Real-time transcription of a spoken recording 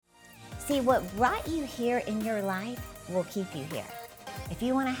See, what brought you here in your life will keep you here. If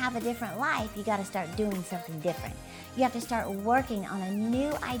you want to have a different life, you got to start doing something different. You have to start working on a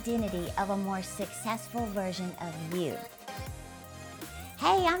new identity of a more successful version of you.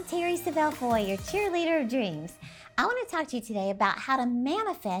 Hey, I'm Terry Savelle Foy, your cheerleader of dreams. I want to talk to you today about how to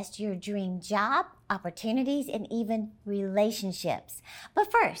manifest your dream job, opportunities, and even relationships.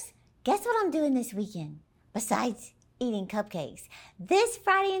 But first, guess what I'm doing this weekend? Besides eating cupcakes. This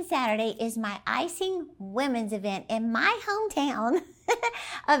Friday and Saturday is my Icing Women's event in my hometown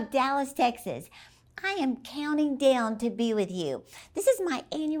of Dallas, Texas. I am counting down to be with you. This is my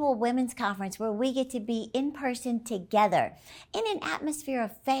annual women's conference where we get to be in person together in an atmosphere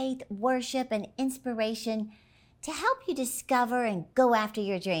of faith, worship, and inspiration to help you discover and go after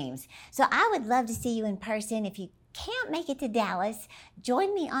your dreams. So I would love to see you in person. If you can't make it to Dallas,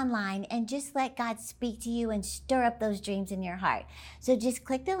 join me online and just let God speak to you and stir up those dreams in your heart. So just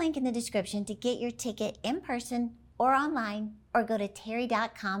click the link in the description to get your ticket in person or online, or go to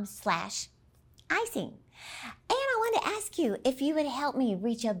terry.com/icing. And I want to ask you if you would help me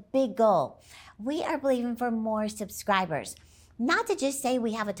reach a big goal. We are believing for more subscribers. Not to just say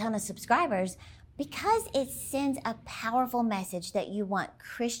we have a ton of subscribers, because it sends a powerful message that you want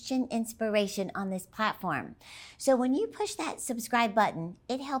Christian inspiration on this platform. So when you push that subscribe button,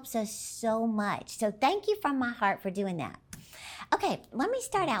 it helps us so much. So thank you from my heart for doing that. Okay, let me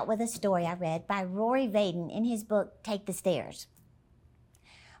start out with a story I read by Rory Vaden in his book, Take the Stairs.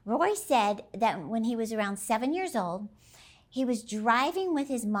 Rory said that when he was around 7 years old, he was driving with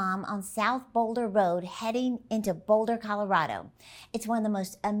his mom on South Boulder Road heading into Boulder, Colorado. It's one of the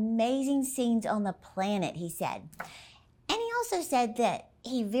most amazing scenes on the planet, he said. And he also said that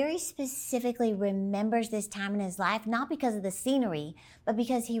he very specifically remembers this time in his life, not because of the scenery, but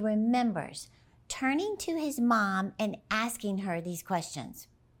because he remembers turning to his mom and asking her these questions.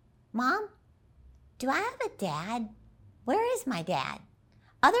 Mom, do I have a dad? Where is my dad?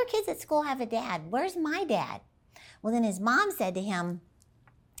 Other kids at school have a dad. Where's my dad? Well, then his mom said to him,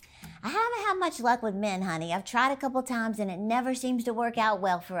 I haven't had much luck with men, honey. I've tried a couple times and it never seems to work out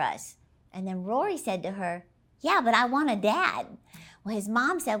well for us. And then Rory said to her, yeah, but I want a dad. Well, his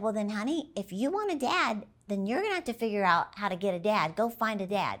mom said, well, then, honey, if you want a dad, then you're going to have to figure out how to get a dad. Go find a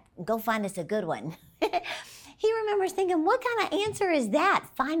dad. Go find us a good one. He remembers thinking, what kind of answer is that?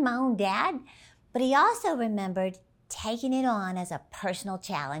 Find my own dad? But he also remembered taking it on as a personal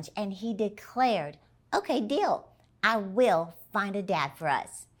challenge, and he declared, okay, deal. I will find a dad for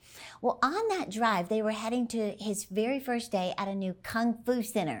us. Well, on that drive, they were heading to his very first day at a new Kung Fu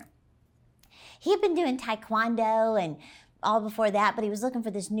center. He had been doing Taekwondo and all before that, but he was looking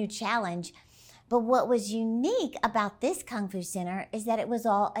for this new challenge. But what was unique about this Kung Fu center is that it was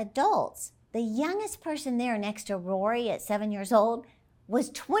all adults. The youngest person there next to Rory at 7 years old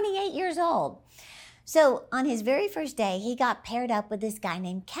was 28 years old. So on his very first day, he got paired up with this guy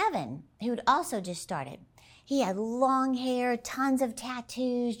named Kevin, who had also just started. He had long hair, tons of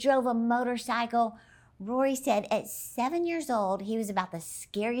tattoos, drove a motorcycle. Rory said at 7 years old, he was about the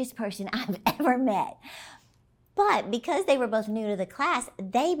scariest person I've ever met. But because they were both new to the class,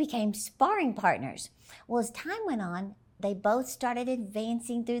 they became sparring partners. Well, as time went on, they both started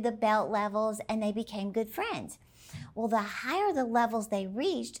advancing through the belt levels and they became good friends. Well, the higher the levels they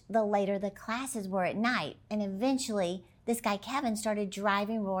reached, the later the classes were at night. And eventually, this guy Kevin started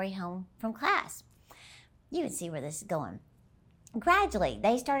driving Rory home from class. You can see where this is going. Gradually,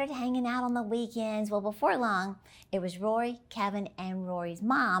 they started hanging out on the weekends. Well, before long, it was Rory, Kevin, and Rory's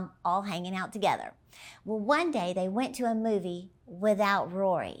mom all hanging out together. Well, one day they went to a movie without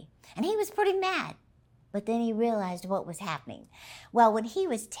Rory, and he was pretty mad. But then he realized what was happening. Well, when he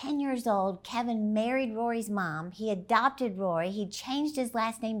was 10 years old, Kevin married Rory's mom. He adopted Rory. He changed his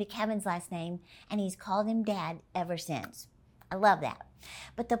last name to Kevin's last name, and he's called him Dad ever since. I love that.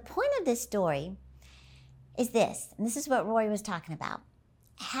 But the point of this story is this, and this is what Rory was talking about.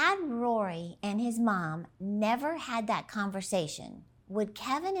 Had Rory and his mom never had that conversation, would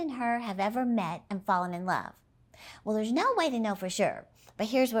Kevin and her have ever met and fallen in love? Well, there's no way to know for sure, but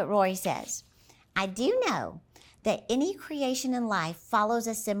here's what Rory says. I do know that any creation in life follows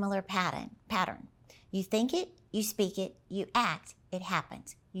a similar pattern. You think it, you speak it, you act, it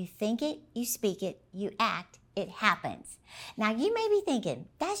happens. You think it, you speak it, you act, it happens. Now, you may be thinking,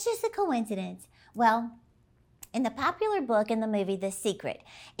 that's just a coincidence. Well, in the popular book and the movie, The Secret,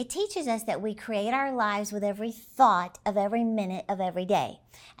 it teaches us that we create our lives with every thought of every minute of every day.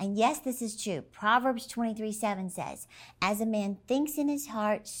 And yes, this is true. Proverbs 23:7 says, as a man thinks in his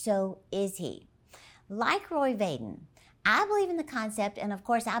heart, so is he. Like Rory Vaden, I believe in the concept, and of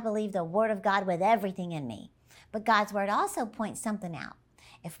course, I believe the Word of God with everything in me. But God's Word also points something out.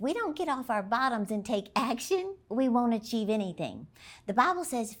 If we don't get off our bottoms and take action, we won't achieve anything. The Bible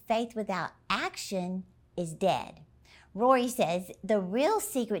says faith without action is dead. Rory says the real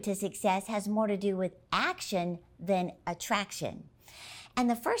secret to success has more to do with action than attraction. And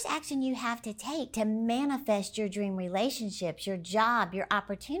the first action you have to take to manifest your dream relationships, your job, your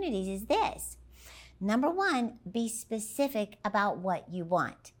opportunities is this. Number one, be specific about what you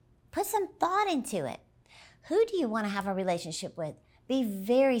want. Put some thought into it. Who do you want to have a relationship with? Be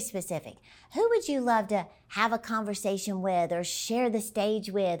very specific. Who would you love to have a conversation with or share the stage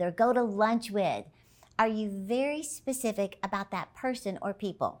with or go to lunch with? Are you very specific about that person or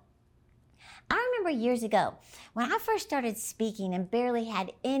people? I remember years ago when I first started speaking and barely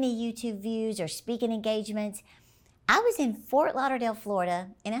had any YouTube views or speaking engagements. I was in Fort Lauderdale, Florida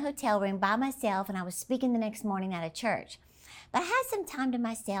in a hotel room by myself, and I was speaking the next morning at a church. But I had some time to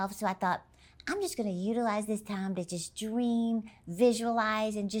myself, so I thought, I'm just going to utilize this time to just dream,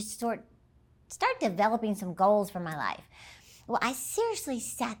 visualize, and just start developing some goals for my life. Well, I seriously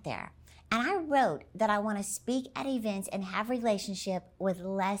sat there and I wrote that I want to speak at events and have a relationship with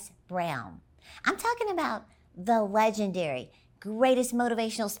Les Brown. I'm talking about the legendary, greatest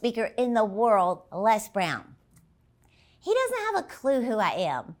motivational speaker in the world, Les Brown. He doesn't have a clue who I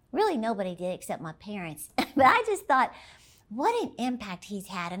am. Really, nobody did except my parents. But I just thought, what an impact he's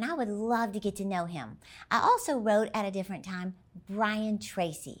had, and I would love to get to know him. I also wrote at a different time, Brian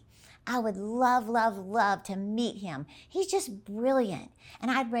Tracy. I would love, love, love to meet him. He's just brilliant.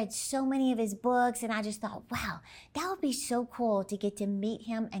 And I'd read so many of his books, and I just thought, wow, that would be so cool to get to meet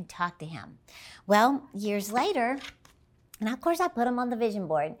him and talk to him. Well, years later, and of course I put him on the vision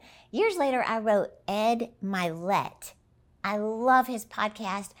board. Years later, I wrote Ed Mylett. I love his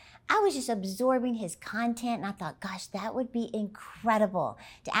podcast. I was just absorbing his content, and I thought, gosh, that would be incredible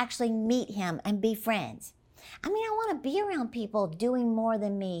to actually meet him and be friends. I mean, I want to be around people doing more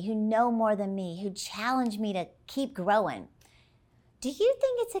than me, who know more than me, who challenge me to keep growing. Do you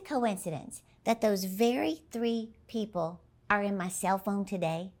think it's a coincidence that those very 3 people are in my cell phone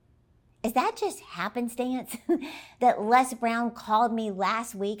today? Is that just happenstance that Les Brown called me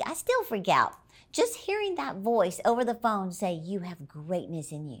last week? I still freak out. Just hearing that voice over the phone say, you have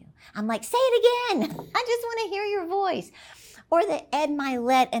greatness in you. I'm like, say it again. I just want to hear your voice. Or that Ed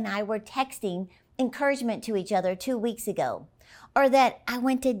Mylett and I were texting encouragement to each other 2 weeks ago. Or that I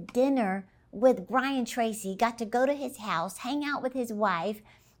went to dinner with Brian Tracy, got to go to his house, hang out with his wife,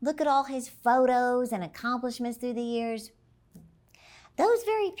 look at all his photos and accomplishments through the years. Those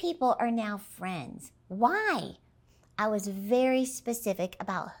very people are now friends. Why? I was very specific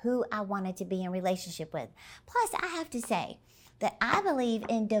about who I wanted to be in relationship with. Plus, I have to say that I believe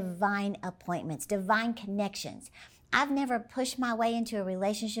in divine appointments, divine connections. I've never pushed my way into a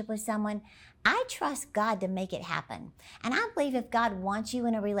relationship with someone. I trust God to make it happen. And I believe if God wants you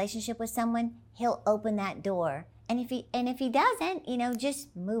in a relationship with someone, he'll open that door. And if he doesn't,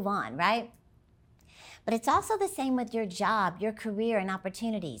 just move on, right? But it's also the same with your job, your career, and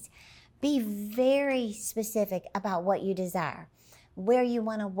opportunities. Be very specific about what you desire, where you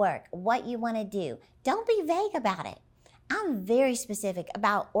want to work, what you want to do. Don't be vague about it. I'm very specific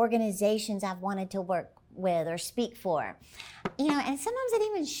about organizations I've wanted to work with or speak for. And sometimes it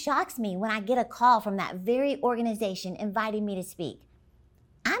even shocks me when I get a call from that very organization inviting me to speak.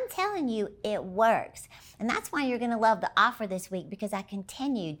 I'm telling you, it works. And that's why you're going to love the offer this week, because I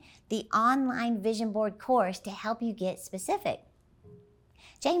continued the online vision board course to help you get specific.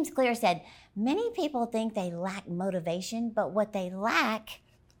 James Clear said, many people think they lack motivation, but what they lack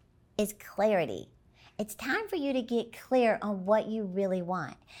is clarity. It's time for you to get clear on what you really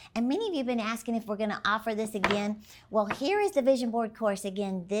want. And many of you have been asking if we're going to offer this again. Well, here is the vision board course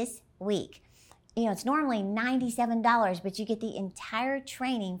again this week. It's normally $97, but you get the entire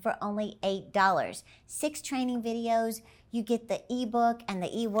training for only $8. 6 training videos. You get the ebook and the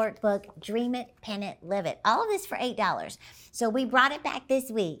e-workbook, Dream It, Pen It, Live It. All of this for $8. So we brought it back this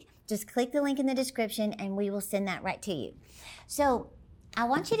week. Just click the link in the description and we will send that right to you. So I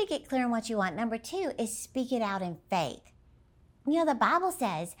want you to get clear on what you want. Number 2 is speak it out in faith. The Bible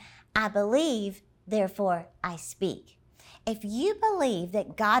says, I believe, therefore I speak. If you believe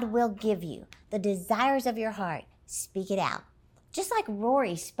that God will give you the desires of your heart, speak it out. Just like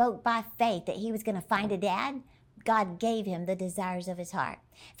Rory spoke by faith that he was going to find a dad, God gave him the desires of his heart.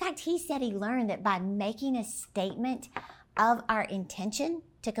 In fact, he said he learned that by making a statement of our intention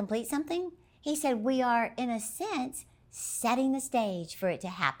to complete something, he said we are, in a sense, setting the stage for it to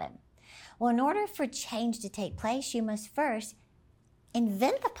happen. Well, in order for change to take place, you must first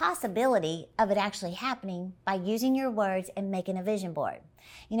invent the possibility of it actually happening by using your words and making a vision board.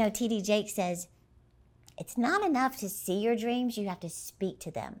 T.D. Jakes says, It's not enough to see your dreams, you have to speak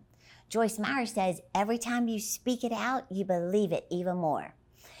to them. Joyce Meyer says, every time you speak it out, you believe it even more.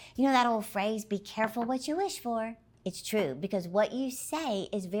 You know that old phrase, be careful what you wish for? It's true, because what you say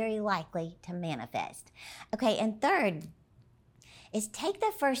is very likely to manifest. Okay, and third is take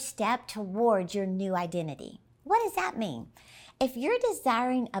the first step towards your new identity. What does that mean? If you're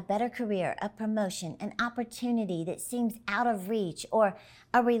desiring a better career, a promotion, an opportunity that seems out of reach, or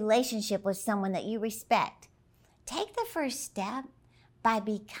a relationship with someone that you respect, take the first step by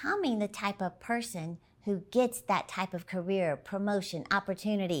becoming the type of person who gets that type of career, promotion,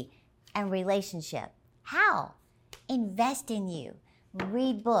 opportunity, and relationship. How? Invest in you.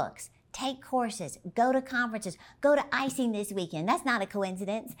 Read books. Take courses. Go to conferences. Go to icing this weekend. That's not a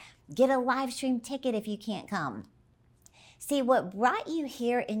coincidence. Get a live stream ticket if you can't come. See, what brought you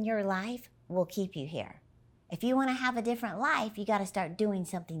here in your life will keep you here. If you want to have a different life, you got to start doing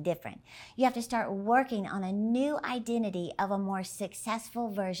something different. You have to start working on a new identity of a more successful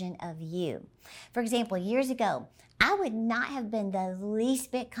version of you. For example, years ago, I would not have been the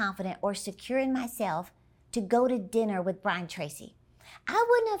least bit confident or secure in myself to go to dinner with Brian Tracy. I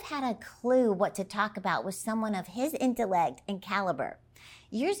wouldn't have had a clue what to talk about with someone of his intellect and caliber.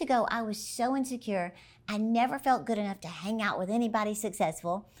 Years ago, I was so insecure, I never felt good enough to hang out with anybody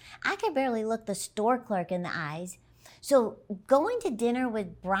successful. I could barely look the store clerk in the eyes. So going to dinner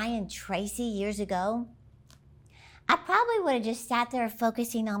with Brian Tracy years ago, I probably would have just sat there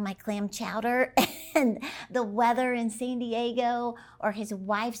focusing on my clam chowder and the weather in San Diego or his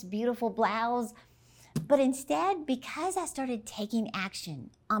wife's beautiful blouse. But instead, because I started taking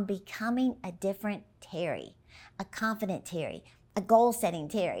action on becoming a different Terry, a confident Terry, a goal-setting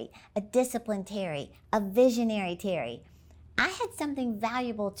Terry, a disciplined Terry, a visionary Terry, I had something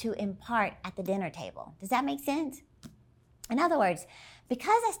valuable to impart at the dinner table. Does that make sense? In other words,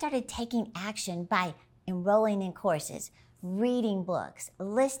 because I started taking action by enrolling in courses, reading books,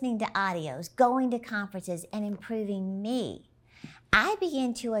 listening to audios, going to conferences, and improving me, I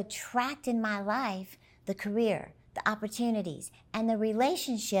began to attract in my life the career, the opportunities, and the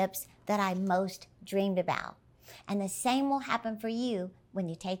relationships that I most dreamed about. And the same will happen for you when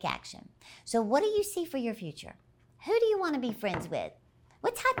you take action. So what do you see for your future? Who do you want to be friends with?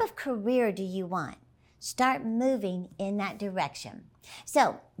 What type of career do you want? Start moving in that direction.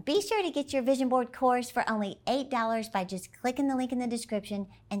 So be sure to get your vision board course for only $8 by just clicking the link in the description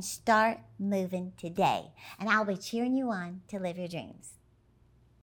and start moving today. And I'll be cheering you on to live your dreams.